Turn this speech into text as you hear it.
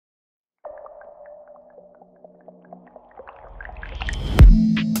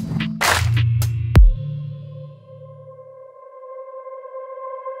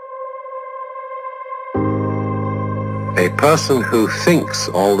person who thinks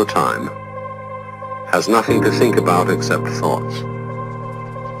all the time has nothing to think about except thoughts.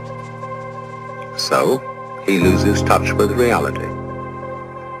 So, he loses touch with reality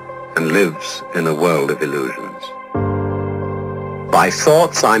and lives in a world of illusions. By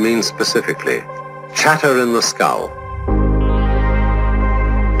thoughts, I mean specifically chatter in the skull,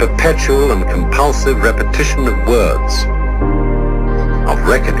 perpetual and compulsive repetition of words, of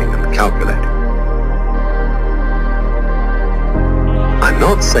reckoning and calculating. I'm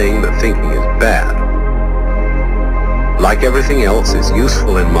not saying that thinking is bad. Like everything else, it's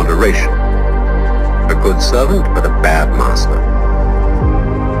useful in moderation. A good servant, but a bad master.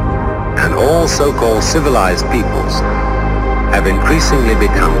 And all so-called civilized peoples have increasingly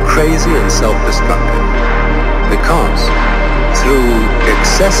become crazy and self-destructive because through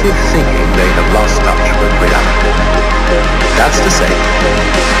excessive thinking they have lost touch with reality. That's to say,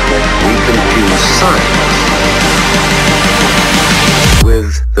 we confuse science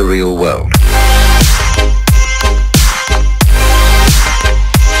with the real world.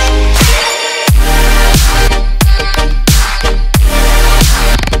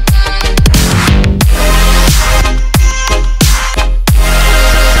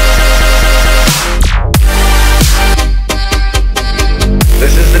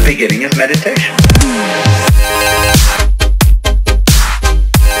 This is the beginning of meditation.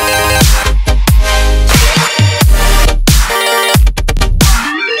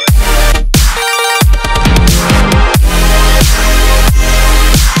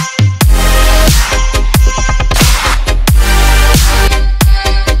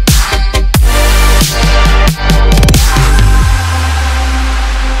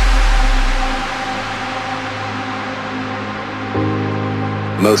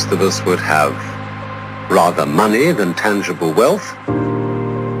 Most of us would have rather money than tangible wealth,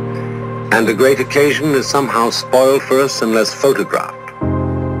 and a great occasion is somehow spoiled for us unless photographed.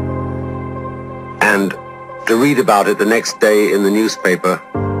 And to read about it the next day in the newspaper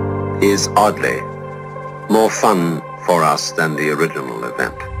is oddly more fun for us than the original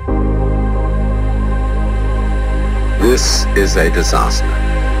event. This is a disaster,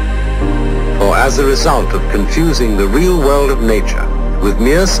 for as a result of confusing the real world of nature with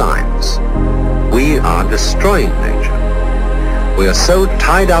mere signs, we are destroying nature. We are so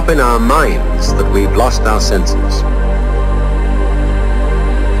tied up in our minds that we've lost our senses.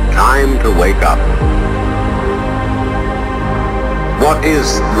 Time to wake up. What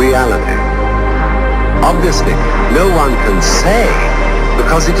is reality? Obviously, no one can say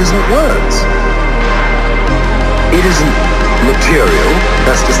because it isn't words. It isn't material,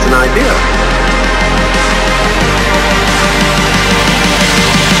 that's just an idea.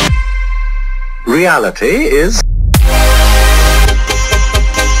 Reality is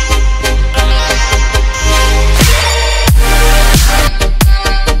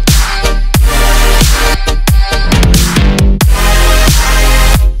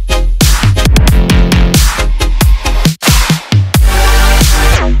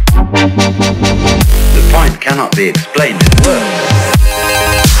the point cannot be explained in words.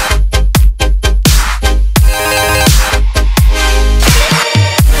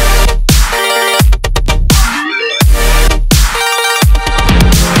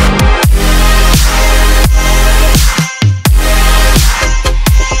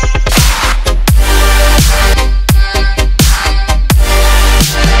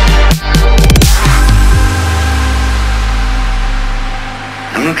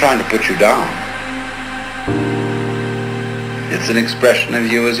 I'm not trying to put you down. It's an expression of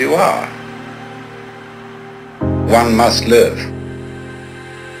you as you are. One must live.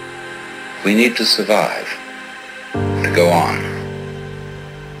 We need to survive, to go on.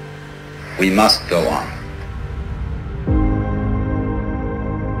 We must go on.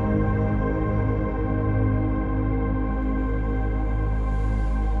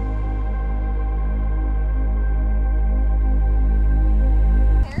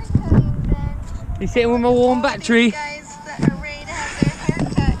 You sitting with my warm battery?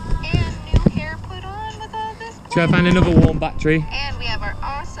 Should I find another warm battery? And we have our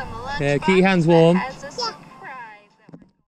awesome lunch. Yeah, keep your hands warm.